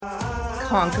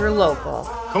Conquer Local.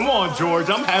 Come on, George,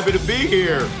 I'm happy to be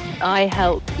here. I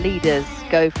help leaders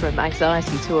go from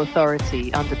anxiety to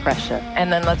authority under pressure.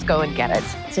 And then let's go and get it.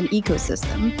 It's an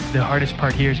ecosystem. The hardest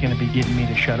part here is going to be getting me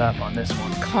to shut up on this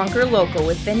one. Conquer Local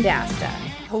with Vendasta,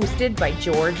 hosted by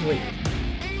George Leith.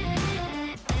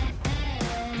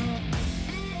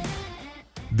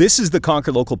 This is the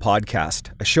Conquer Local podcast,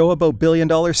 a show about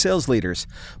billion-dollar sales leaders,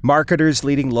 marketers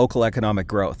leading local economic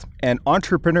growth, and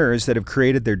entrepreneurs that have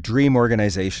created their dream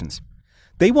organizations.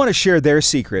 They want to share their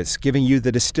secrets, giving you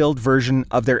the distilled version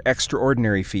of their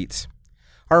extraordinary feats.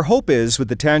 Our hope is, with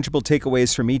the tangible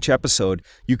takeaways from each episode,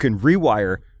 you can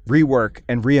rewire, rework,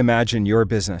 and reimagine your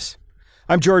business.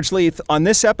 I'm George Leith. On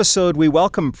this episode, we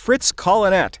welcome Fritz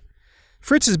Collinet.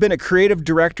 Fritz has been a creative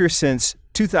director since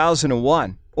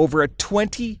 2001. Over a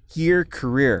 20-year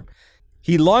career.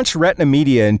 He launched Retina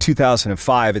Media in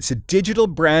 2005. It's a digital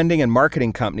branding and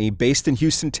marketing company based in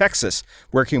Houston, Texas,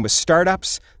 working with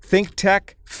startups, think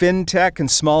tech, fintech, and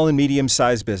small and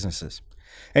medium-sized businesses.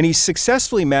 And he's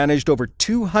successfully managed over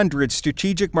 200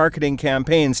 strategic marketing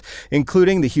campaigns,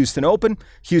 including the Houston Open,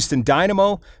 Houston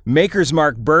Dynamo, Maker's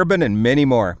Mark Bourbon, and many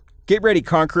more. Get ready,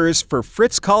 Conquerors, for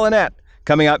Fritz Collinet,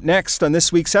 coming up next on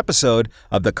this week's episode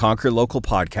of the Conquer Local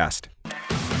podcast.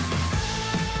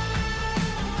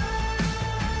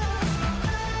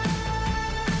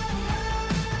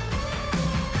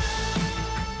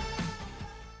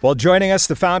 Well, joining us,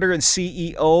 the founder and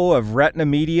CEO of Retina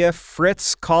Media,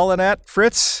 Fritz Collinet.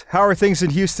 Fritz, how are things in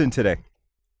Houston today?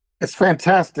 It's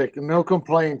fantastic. No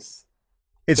complaints.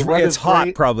 It's hot,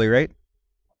 great. Probably, right?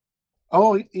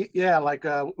 Oh, yeah. Like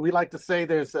we like to say,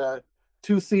 there's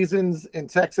 2 seasons in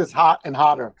Texas, hot and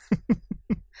hotter.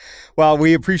 Well,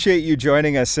 we appreciate you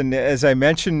joining us. And as I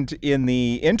mentioned in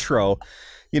the intro,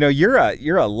 you know, you're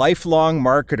a lifelong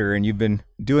marketer, and you've been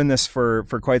doing this for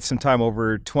quite some time,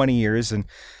 over 20 years. And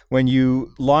when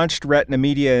you launched Retina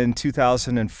Media in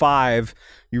 2005,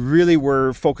 you really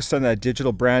were focused on that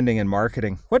digital branding and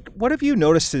marketing. What have you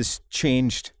noticed has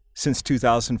changed since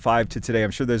 2005 to today?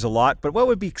 I'm sure there's a lot, but what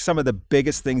would be some of the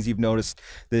biggest things you've noticed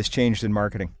that has changed in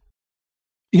marketing?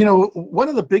 You know, one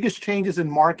of the biggest changes in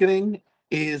marketing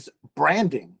is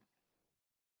branding.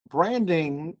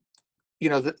 Branding. You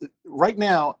know, right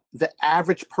now, the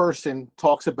average person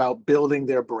talks about building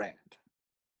their brand,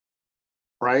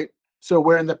 right? So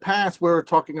where in the past we were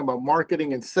talking about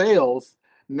marketing and sales,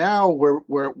 now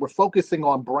we're focusing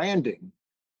on branding,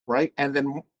 right? And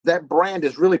then that brand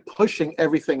is really pushing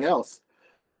everything else.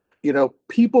 You know,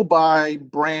 people buy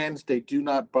brands, they do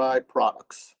not buy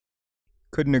products.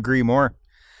 Couldn't agree more.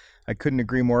 I couldn't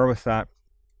agree more with that.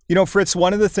 You know, Fritz,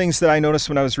 one of the things that I noticed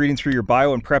when I was reading through your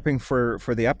bio and prepping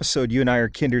for the episode, you and I are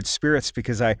kindred spirits,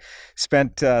 because I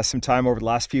spent some time over the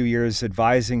last few years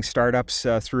advising startups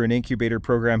through an incubator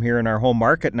program here in our home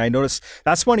market. And I noticed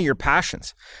that's one of your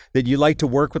passions, that you like to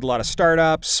work with a lot of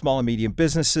startups, small and medium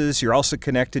businesses. You're also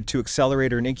connected to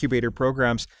accelerator and incubator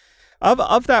programs.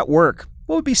 Of that work,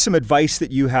 what would be some advice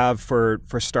that you have for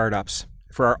startups,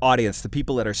 for our audience, the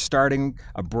people that are starting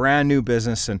a brand new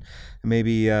business, and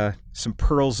maybe some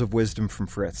pearls of wisdom from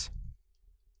Fritz?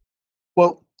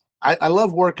 Well, I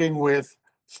love working with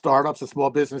startups and small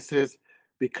businesses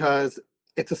because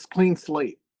it's a clean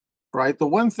slate, right? The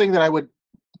one thing that I would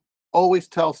always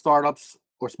tell startups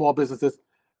or small businesses,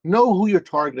 know who you're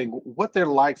targeting, what their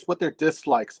likes, what their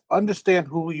dislikes, understand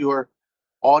who your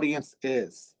audience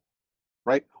is,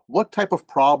 right? What type of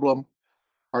problem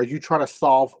are you trying to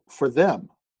solve for them,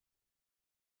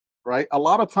 right? A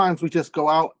lot of times we just go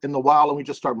out in the wild and we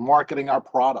just start marketing our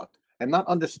product and not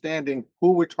understanding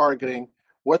who we're targeting,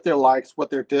 what their likes, what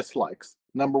their dislikes,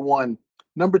 number one.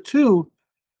 Number two,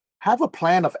 have a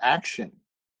plan of action,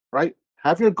 right?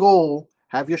 Have your goal,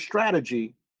 have your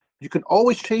strategy. You can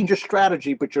always change your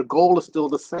strategy, but your goal is still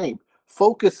the same.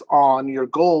 Focus on your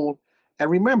goal,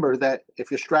 and remember that if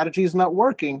your strategy is not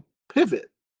working, pivot.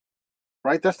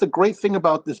 Right? That's the great thing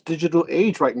about this digital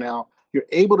age right now. You're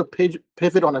able to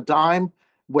pivot on a dime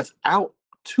without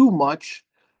too much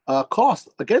cost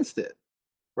against it,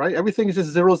 right? Everything is just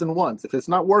zeros and ones. If it's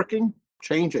not working,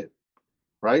 change it,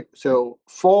 right? So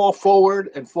fall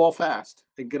forward and fall fast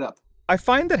and get up. I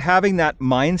find that having that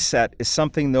mindset is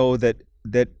something, though, that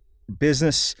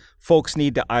business folks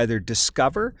need to either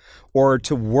discover or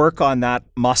to work on that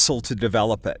muscle to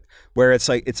develop it, where it's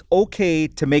like, it's okay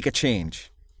to make a change.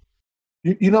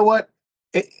 You know what?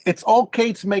 It's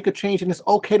okay to make a change, and it's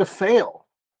okay to fail,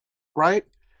 right?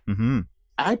 Mm-hmm.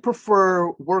 I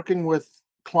prefer working with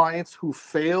clients who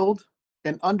failed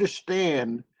and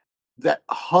understand that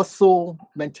hustle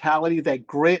mentality, that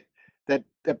grit,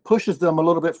 that pushes them a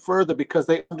little bit further, because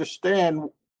they understand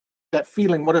that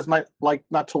feeling, what it's like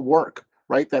not to work,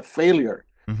 right? That failure,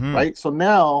 Mhm. right? So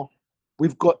now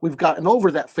we've gotten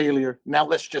over that failure. Now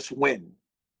let's just win,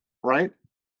 right?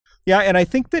 Yeah, and I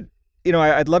think that,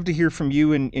 I'd love to hear from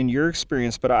you in your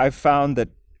experience, but I've found that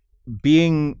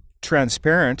being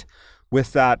transparent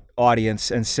with that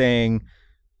audience and saying,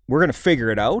 we're going to figure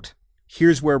it out.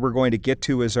 Here's where we're going to get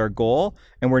to as our goal.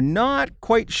 And we're not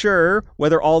quite sure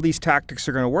whether all these tactics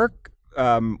are going to work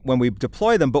when we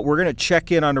deploy them, but we're going to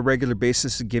check in on a regular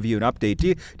basis and give you an update.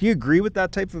 Do you agree with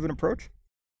that type of an approach?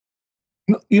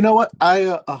 You know what?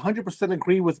 I 100%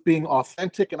 agree with being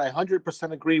authentic, and I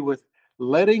 100% agree with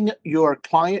letting your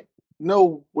client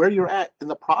know where you're at in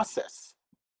the process,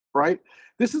 right?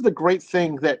 This is the great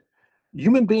thing, that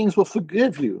human beings will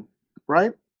forgive you,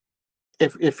 right?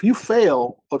 If you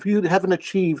fail, or if you haven't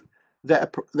achieved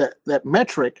that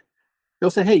metric,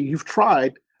 they'll say, "Hey, you've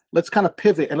tried. Let's kind of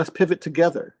pivot, and let's pivot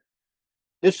together."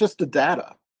 It's just the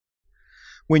data.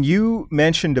 When you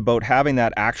mentioned about having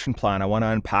that action plan, I want to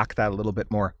unpack that a little bit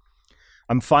more.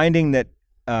 I'm finding that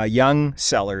young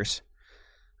sellers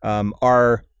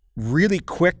are really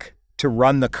quick to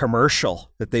run the commercial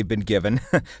that they've been given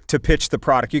to pitch the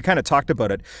product. You kind of talked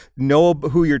about it. Know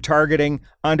who you're targeting,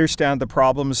 understand the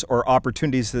problems or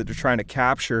opportunities that they're trying to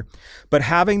capture, but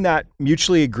having that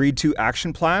mutually agreed to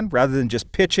action plan rather than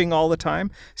just pitching all the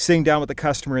time, sitting down with the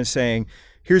customer and saying,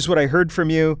 here's what I heard from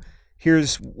you.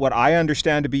 Here's what I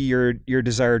understand to be your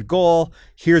desired goal.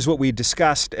 Here's what we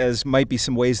discussed as might be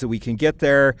some ways that we can get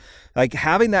there. Like,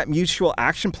 having that mutual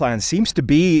action plan seems to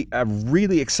be a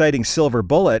really exciting silver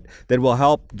bullet that will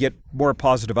help get more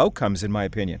positive outcomes, in my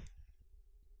opinion.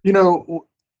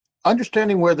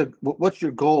 Understanding what's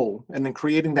your goal, and then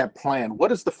creating that plan.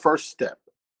 What is the first step,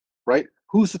 right?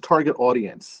 Who's the target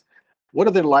audience? What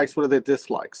are their likes? What are their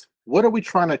dislikes? What are we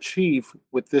trying to achieve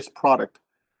with this product,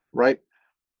 right?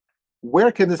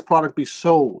 Where can this product be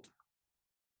sold,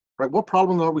 right? What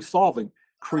problem are we solving?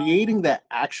 Creating that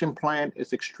action plan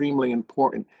is extremely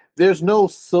important. There's no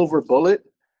silver bullet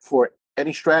for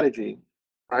any strategy,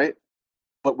 right?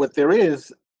 But what there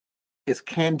is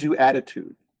can-do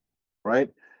attitude,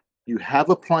 right? You have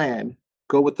a plan,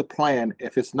 go with the plan.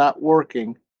 If it's not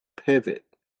working, pivot.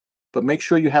 But make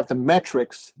sure you have the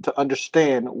metrics to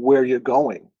understand where you're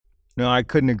going. No, I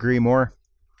couldn't agree more.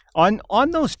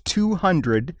 On those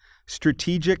 200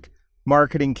 strategic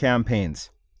marketing campaigns,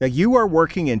 like, you are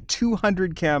working in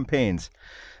 200 campaigns.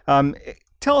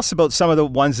 Tell us about some of the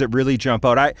ones that really jump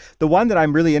out. The one that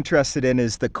I'm really interested in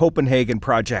is the Copenhagen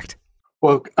project.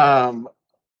 Well,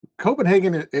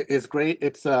 Copenhagen is great.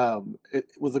 It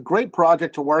was a great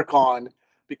project to work on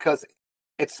because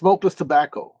it's smokeless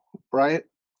tobacco, right?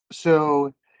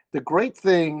 So the great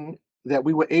thing that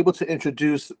we were able to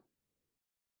introduce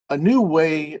a new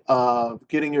way of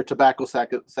getting your tobacco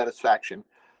satisfaction.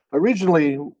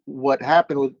 Originally, what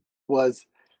happened was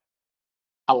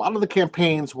a lot of the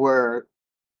campaigns were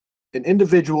an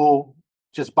individual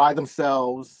just by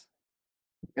themselves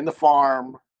in the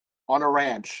farm on a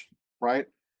ranch, right?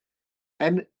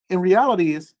 And in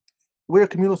reality, we're a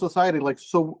communal society,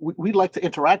 so we like to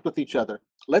interact with each other.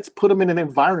 Let's put them in an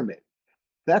environment.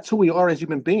 That's who we are as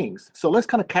human beings. So let's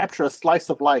kind of capture a slice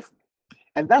of life.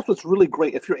 And that's what's really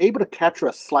great. If you're able to capture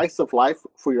a slice of life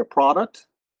for your product,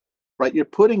 right, you're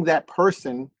putting that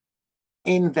person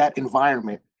in that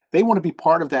environment. They want to be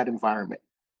part of that environment.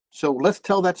 So let's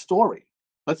tell that story.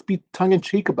 Let's be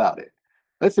tongue-in-cheek about it.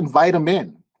 Let's invite them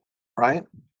in, right?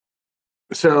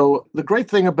 So the great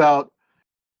thing about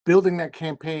building that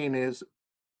campaign is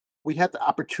we had the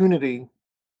opportunity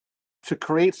to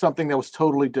create something that was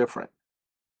totally different.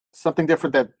 Something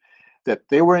different that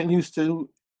they weren't used to,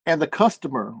 and the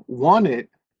customer wanted,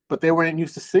 but they weren't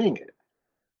used to seeing it.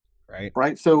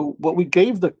 Right. So what we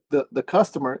gave the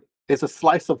customer is a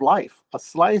slice of life, a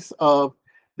slice of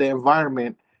the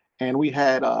environment. And we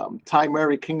had Ty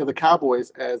Murray, King of the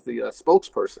Cowboys, as the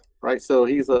spokesperson, right? So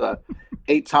he's a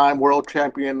 8-time world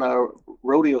champion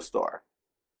rodeo star,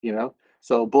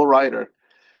 so bull rider.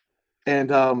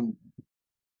 And,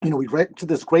 we went to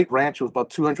this great ranch. It was about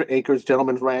 200 acres,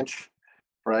 gentleman's ranch,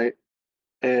 right?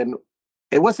 And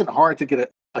it wasn't hard to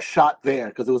get a shot there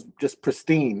because it was just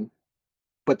pristine.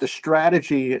 But the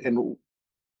strategy and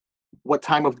what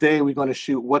time of day we're going to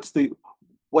shoot, what's the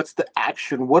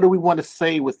action, what do we want to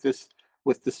say with this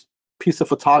piece of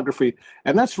photography?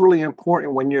 And that's really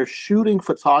important when you're shooting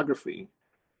photography.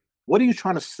 What are you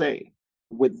trying to say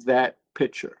with that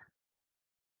picture,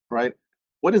 right?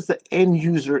 What is the end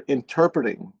user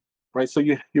interpreting, right? So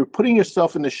you're putting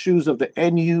yourself in the shoes of the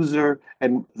end user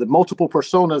and the multiple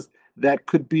personas that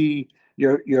could be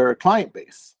your client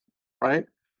base, right?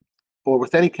 or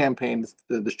with any campaign,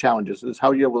 there's challenges. Is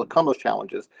how you overcome those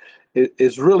challenges. It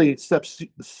is really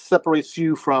separates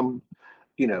you from,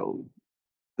 you know,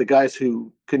 the guys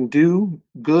who can do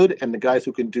good and the guys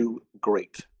who can do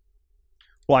great.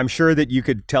 Well, I'm sure that you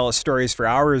could tell us stories for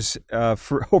hours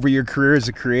for over your career as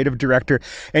a creative director.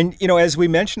 And, you know, as we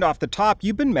mentioned off the top,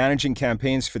 you've been managing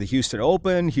campaigns for the Houston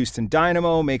Open, Houston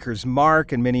Dynamo, Maker's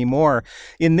Mark, and many more.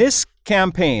 In this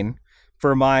campaign,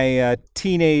 for my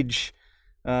teenage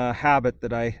habit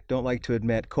that I don't like to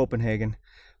admit, Copenhagen,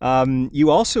 you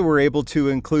also were able to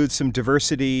include some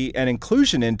diversity and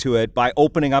inclusion into it by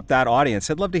opening up that audience.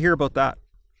 I'd love to hear about that.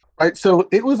 Right. So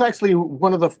it was actually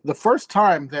one of the first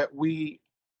time that we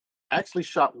actually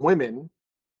shot women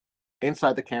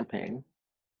inside the campaign,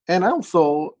 and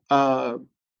also a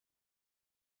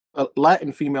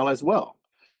Latin female as well.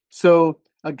 So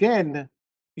again,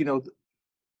 you know,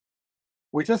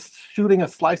 we're just shooting a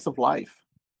slice of life,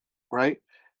 right?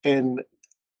 And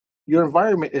your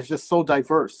environment is just so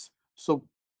diverse. So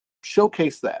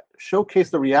showcase that,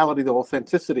 showcase the reality, the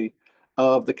authenticity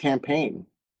of the campaign,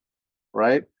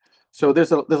 right? So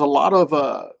there's a lot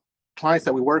of clients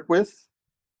that we work with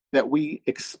that we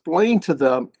explain to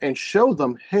them and show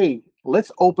them, hey,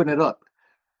 let's open it up.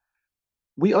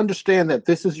 We understand that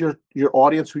this is your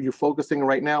audience who you're focusing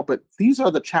right now, but these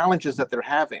are the challenges that they're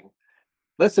having.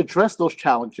 Let's address those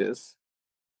challenges.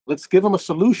 Let's give them a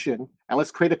solution, and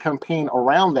let's create a campaign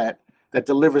around that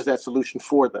delivers that solution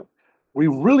for them. We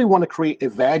really want to create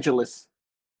evangelists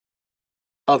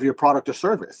of your product or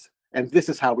service, and this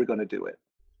is how we're going to do it.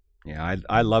 Yeah,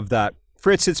 I love that.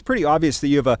 Fritz, it's pretty obvious that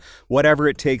you have a whatever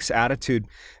it takes attitude.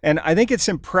 And I think it's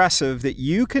impressive that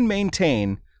you can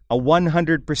maintain a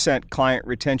 100% client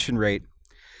retention rate.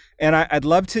 And I'd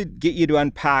love to get you to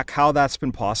unpack how that's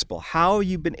been possible, how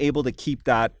you've been able to keep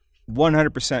that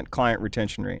 100% client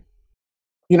retention rate.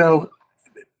 You know,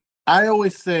 I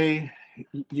always say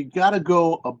you got to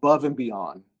go above and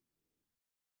beyond,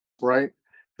 right?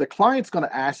 The client's going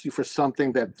to ask you for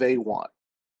something that they want,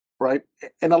 right?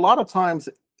 And a lot of times,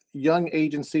 young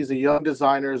agencies or young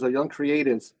designers or young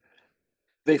creatives,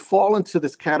 they fall into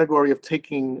this category of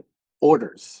taking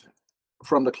orders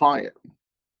from the client,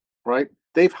 right?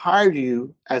 They've hired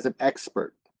you as an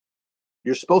expert.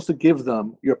 You're supposed to give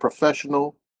them your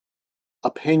professional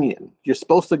opinion. You're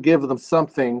supposed to give them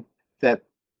something that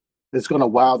is going to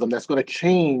wow them, that's going to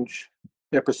change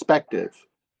their perspective,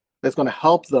 that's going to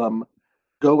help them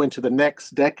go into the next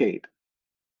decade,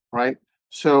 right?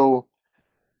 So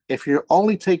if you're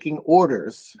only taking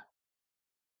orders,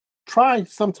 try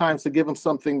sometimes to give them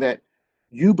something that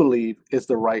you believe is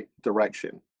the right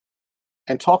direction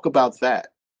and talk about that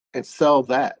and sell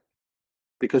that,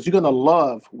 because you're going to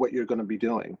love what you're going to be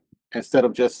doing instead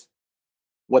of just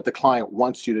what the client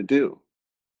wants you to do.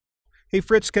 Hey,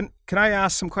 Fritz, can I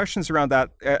ask some questions around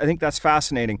that? I think that's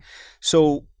fascinating.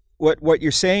 So what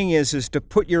you're saying is to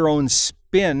put your own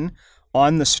spin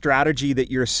on the strategy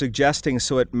that you're suggesting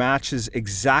so it matches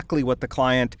exactly what the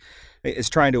client is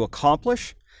trying to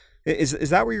accomplish. Is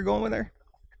that where you're going with there?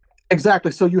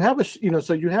 Exactly. So you have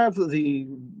the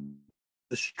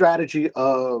strategy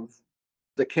of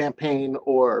the campaign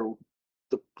or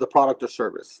the product or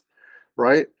service,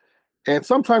 right? And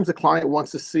sometimes the client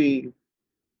wants to see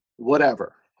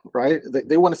whatever, right?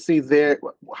 They want to see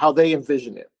how they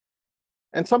envision it.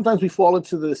 And sometimes we fall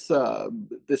into this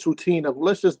routine of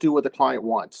let's just do what the client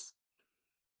wants,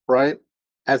 right?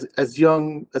 As a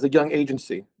young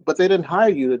agency, but they didn't hire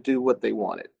you to do what they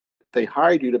wanted. They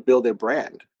hired you to build their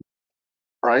brand,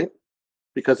 right?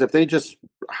 Because if they just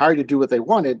hired you to do what they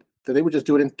wanted, then they would just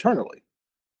do it internally,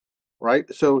 right?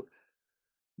 So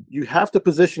you have to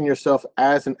position yourself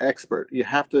as an expert. You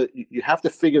have to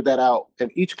figure that out, and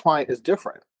each client is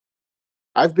different.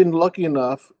 I've been lucky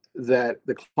enough that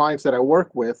the clients that I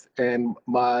work with and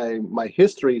my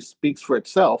history speaks for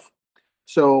itself.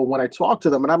 So when I talk to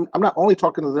them, and I'm not only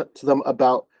talking to them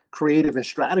about creative and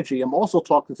strategy, I'm also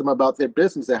talking to them about their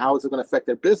business and how is it going to affect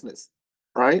their business,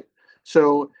 right?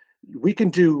 So we can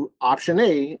do option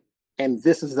A, and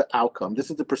this is the outcome. This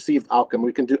is the perceived outcome.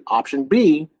 We can do option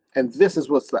B, and this is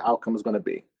what the outcome is going to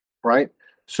be, right?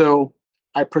 So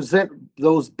I present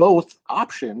those both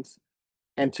options,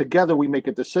 and together we make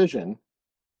a decision.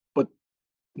 But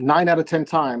 9 out of 10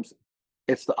 times,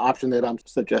 it's the option that I'm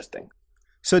suggesting.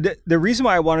 So the reason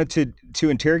why I wanted to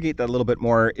interrogate that a little bit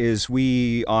more is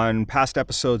we, on past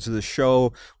episodes of the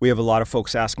show, we have a lot of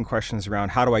folks asking questions around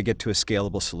how do I get to a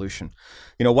scalable solution?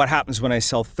 You know, what happens when I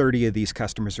sell 30 of these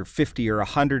customers or 50 or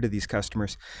 100 of these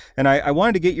customers? And I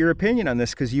wanted to get your opinion on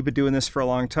this because you've been doing this for a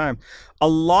long time. A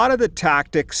lot of the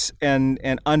tactics and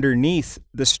underneath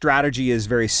the strategy is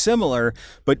very similar,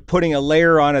 but putting a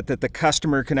layer on it that the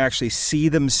customer can actually see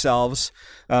themselves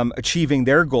achieving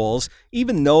their goals,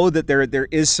 even though that there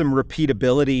is some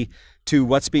repeatability to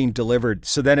what's being delivered.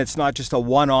 So then it's not just a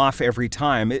one-off every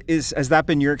time. Has that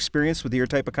been your experience with your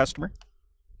type of customer?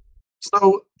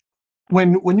 So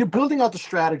when you're building out the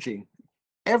strategy,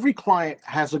 every client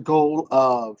has a goal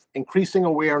of increasing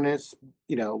awareness,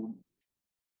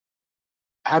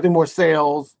 having more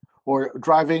sales or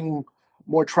driving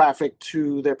more traffic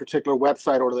to their particular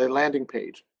website or their landing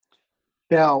page.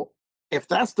 Now, if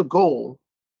that's the goal,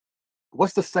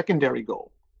 what's the secondary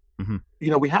goal?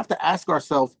 Mm-hmm. We have to ask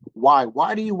ourselves, why?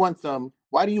 Why do you want them?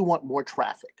 Why do you want more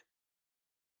traffic?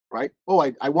 Right? Oh,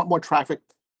 I want more traffic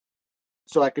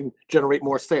so I can generate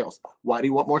more sales. Why do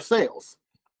you want more sales?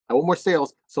 I want more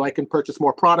sales so I can purchase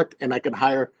more product and I can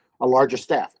hire a larger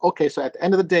staff. Okay, so at the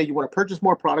end of the day, you want to purchase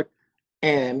more product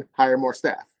and hire more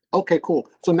staff. Okay, cool.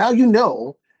 So now you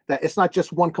know that it's not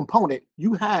just one component.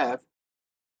 You have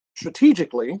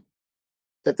strategically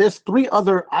that there's 3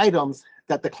 other items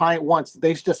that the client wants.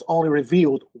 They just only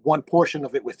revealed one portion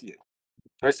of it with you.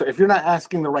 Right? So if you're not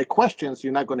asking the right questions,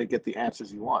 you're not going to get the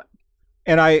answers you want.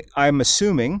 And I'm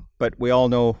assuming, but we all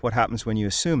know what happens when you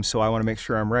assume, so I want to make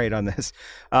sure I'm right on this.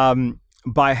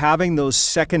 By having those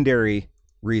secondary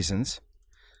reasons,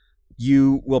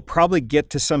 you will probably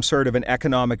get to some sort of an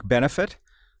economic benefit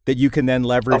that you can then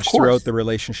leverage throughout the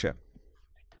relationship.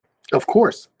 Of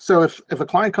course. So if a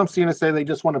client comes to you and say they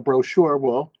just want a brochure,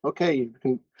 well, okay,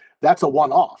 that's a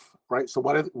one-off, right? So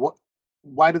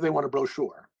why do they want a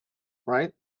brochure,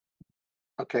 right?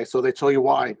 Okay, so they tell you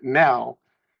why. Now,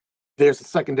 there's a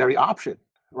secondary option,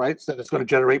 right? So it's going to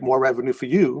generate more revenue for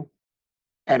you.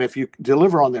 And if you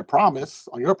deliver on your promise,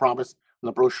 on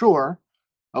the brochure,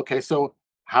 okay, so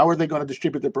how are they going to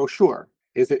distribute the brochure?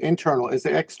 Is it internal? Is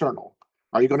it external?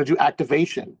 Are you going to do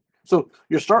activation? So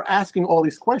you start asking all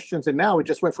these questions, and now it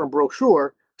just went from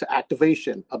brochure to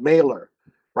activation, a mailer,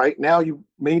 right? Now you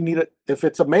may need if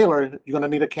it's a mailer, you're going to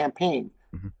need a campaign,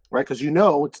 mm-hmm. right? Because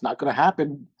it's not going to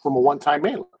happen from a one-time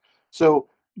mailer. So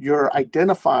you're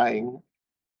identifying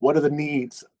what are the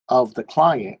needs of the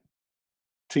client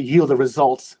to yield the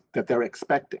results that they're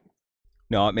expecting.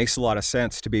 No, it makes a lot of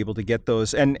sense to be able to get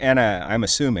those. And I'm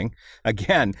assuming,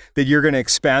 again, that you're going to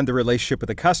expand the relationship with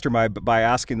the customer by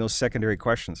asking those secondary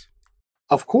questions.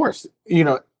 Of course,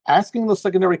 asking those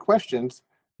secondary questions,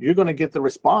 you're going to get the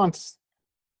response,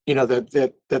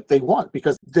 that they want,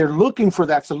 because they're looking for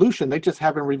that solution. They just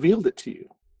haven't revealed it to you.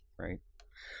 Right.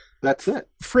 That's it.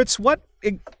 Fritz, what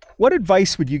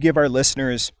advice would you give our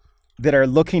listeners that are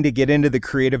looking to get into the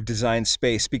creative design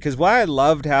space? Because why I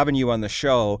loved having you on the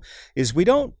show is we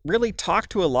don't really talk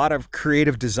to a lot of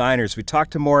creative designers. We talk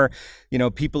to more,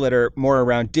 people that are more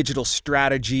around digital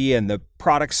strategy and the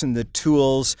products and the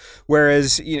tools.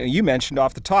 Whereas, you mentioned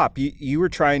off the top, you were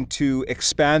trying to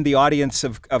expand the audience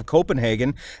of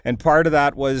Copenhagen. And part of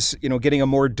that was, getting a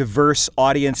more diverse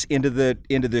audience into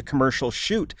the commercial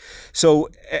shoot. So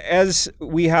as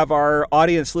we have our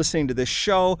audience listening to this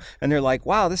show and they're like,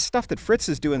 wow, this stuff that Fritz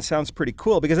is doing sounds pretty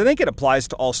cool, because I think it applies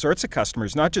to all sorts of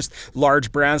customers, not just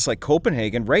large brands like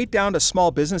Copenhagen, right down to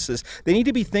small businesses. They need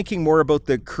to be thinking more about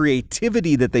the creativity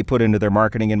that they put into their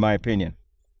marketing, in my opinion.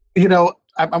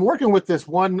 I'm working with this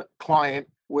one client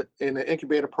in an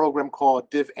incubator program called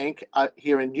Div Inc.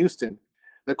 Here in Houston.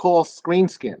 They're called Screen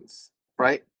Skins,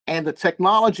 right? And the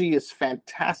technology is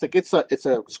fantastic. It's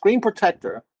a screen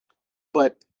protector,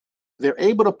 but they're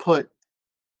able to put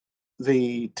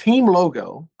the team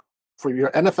logo for your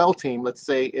NFL team. Let's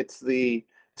say it's the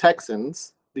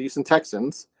Texans, the Houston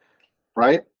Texans,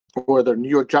 right? Or the New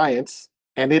York Giants.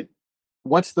 And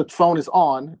once the phone is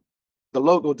on, the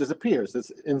logo disappears.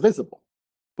 It's invisible.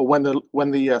 But when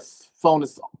the phone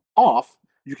is off,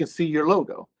 you can see your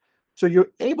logo. So you're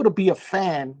able to be a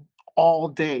fan all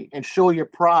day and show your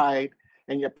pride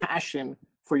and your passion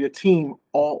for your team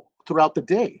all throughout the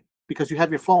day, because you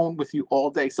have your phone with you all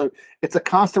day. So it's a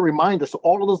constant reminder. So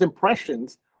all of those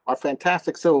impressions are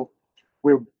fantastic. So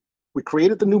we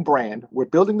created the new brand. We're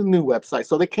building the new website.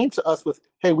 So they came to us with,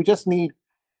 hey, we just need,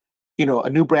 a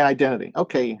new brand identity.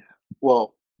 Okay,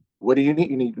 well, what do you need?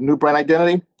 You need a new brand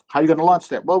identity. How are you going to launch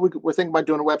that? Well, we're thinking about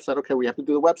doing a website. Okay, we have to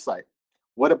do the website.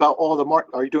 What about all the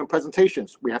are you doing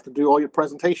presentations? We have to do all your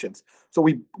presentations. So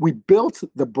we built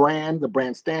the brand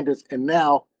standards, and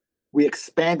now we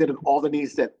expanded on all the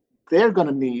needs that they're going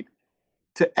to need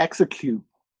to execute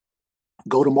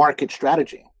go-to-market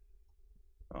strategy.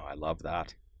 Oh, I love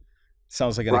that.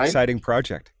 Sounds like an Right? exciting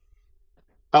project.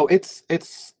 Oh, it's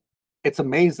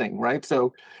amazing, right?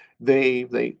 So they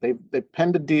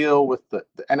penned a deal with the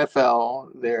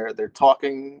NFL. They're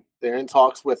in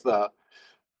talks with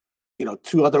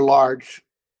two other large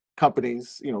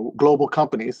companies, global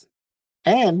companies,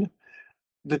 and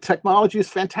the technology is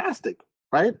fantastic,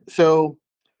 right? So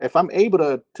if I'm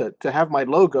able to have my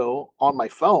logo on my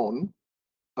phone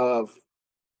of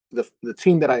the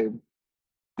team that I'm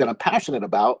passionate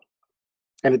about,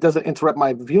 and it doesn't interrupt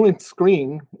my viewing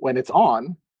screen when it's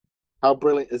on, how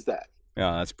brilliant is that?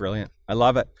 Yeah, that's brilliant. I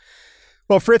love it.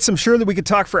 Well, Fritz, I'm sure that we could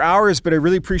talk for hours, but I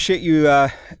really appreciate you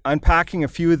unpacking a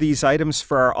few of these items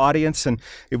for our audience. And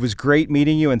it was great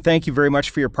meeting you. And thank you very much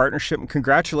for your partnership. And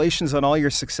congratulations on all your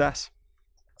success.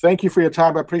 Thank you for your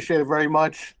time. I appreciate it very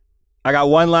much. I got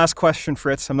one last question,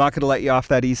 Fritz. I'm not going to let you off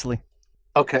that easily.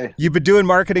 Okay. You've been doing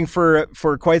marketing for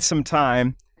quite some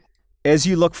time. As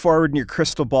you look forward in your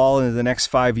crystal ball into the next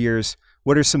 5 years,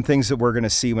 what are some things that we're going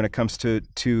to see when it comes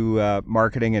to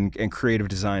marketing and creative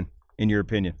design, in your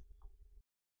opinion?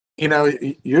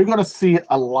 You're going to see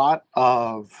a lot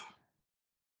of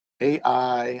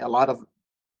AI, a lot of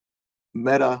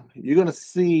meta. You're going to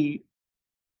see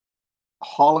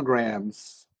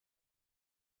holograms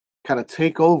kind of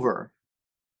take over,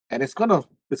 and it's going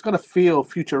to feel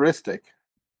futuristic,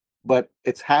 but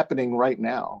it's happening right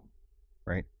now.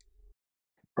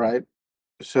 Right.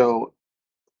 So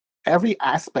every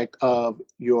aspect of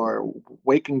your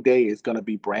waking day is going to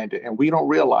be branded, and we don't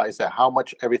realize that how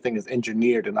much everything is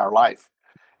engineered in our life.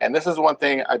 And this is one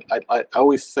thing I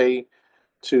always say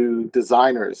to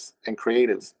designers and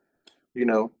creatives.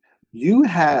 You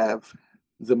have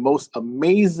the most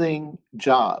amazing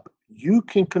job. You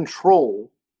can control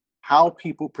how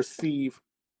people perceive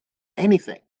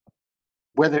anything,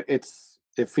 whether it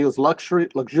feels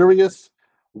luxurious,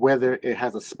 whether it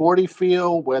has a sporty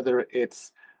feel, whether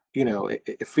it's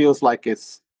it feels like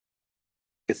it's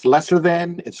lesser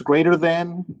than, it's greater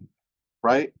than,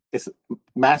 right? It's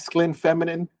masculine,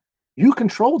 feminine. You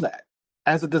control that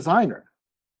as a designer,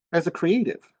 as a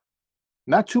creative.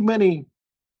 Not too many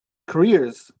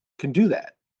careers can do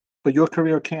that, but your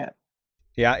career can.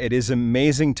 Yeah, it is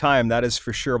amazing time, that is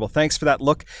for sure. Well, thanks for that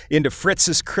look into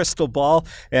Fritz's crystal ball,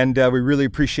 and we really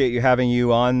appreciate you having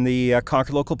you on the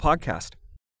Conquer Local podcast.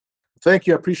 Thank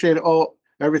you. I appreciate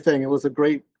everything. It was a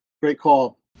great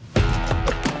call.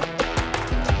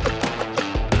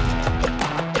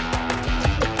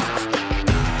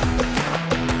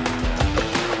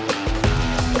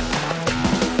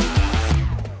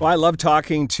 Well, I love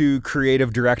talking to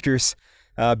creative directors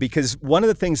because one of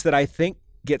the things that I think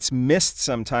gets missed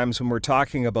sometimes when we're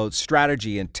talking about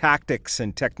strategy and tactics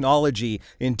and technology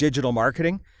in digital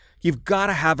marketing, you've got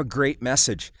to have a great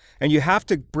message, and you have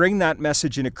to bring that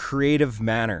message in a creative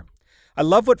manner. I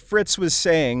love what Fritz was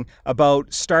saying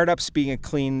about startups being a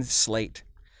clean slate.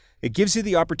 It gives you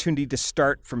the opportunity to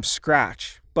start from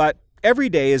scratch, but every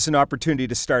day is an opportunity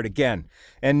to start again.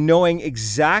 And knowing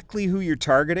exactly who you're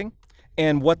targeting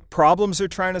and what problems they're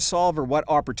trying to solve or what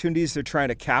opportunities they're trying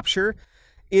to capture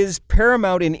is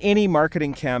paramount in any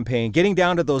marketing campaign. Getting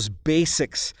down to those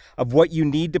basics of what you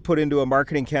need to put into a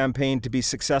marketing campaign to be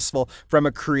successful from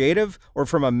a creative or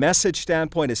from a message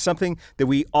standpoint is something that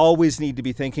we always need to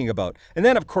be thinking about. And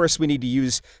then, of course, we need to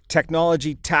use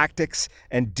technology, tactics,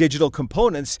 and digital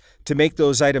components to make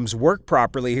those items work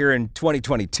properly here in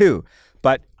 2022.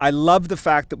 But I love the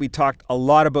fact that we talked a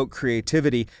lot about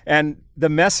creativity and the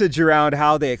message around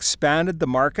how they expanded the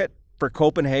market for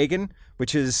Copenhagen,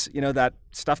 which is, that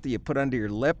stuff that you put under your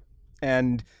lip,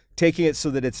 and taking it so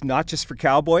that it's not just for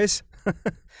cowboys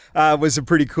was a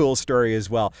pretty cool story as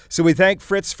well. So we thank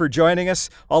Fritz for joining us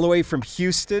all the way from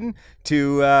Houston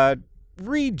to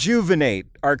rejuvenate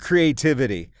our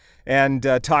creativity and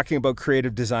talking about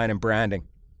creative design and branding.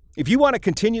 If you want to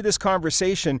continue this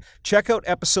conversation, check out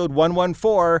episode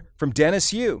 114 from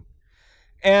Dennis Yu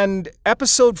and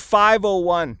episode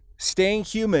 501, Staying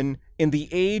Human in the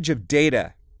Age of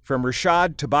Data, from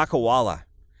Rashad Tabakawala.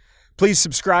 Please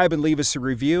subscribe and leave us a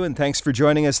review, and thanks for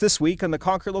joining us this week on the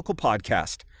Conquer Local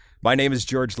podcast. My name is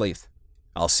George Leith.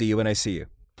 I'll see you when I see you.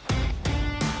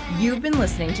 You've been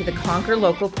listening to the Conquer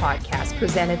Local podcast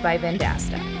presented by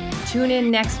Vendasta. Tune in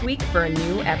next week for a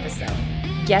new episode.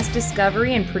 Guest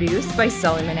discovery and produced by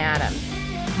Sullivan Adam.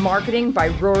 Marketing by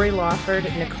Rory Lawford,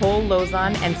 Nicole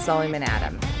Lozon, and Sullivan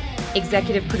Adam.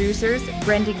 Executive producers,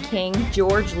 Brendan King,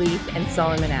 George Leith, and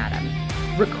Sullivan Adam.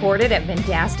 Recorded at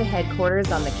Vendasta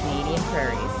headquarters on the Canadian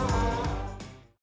Prairies.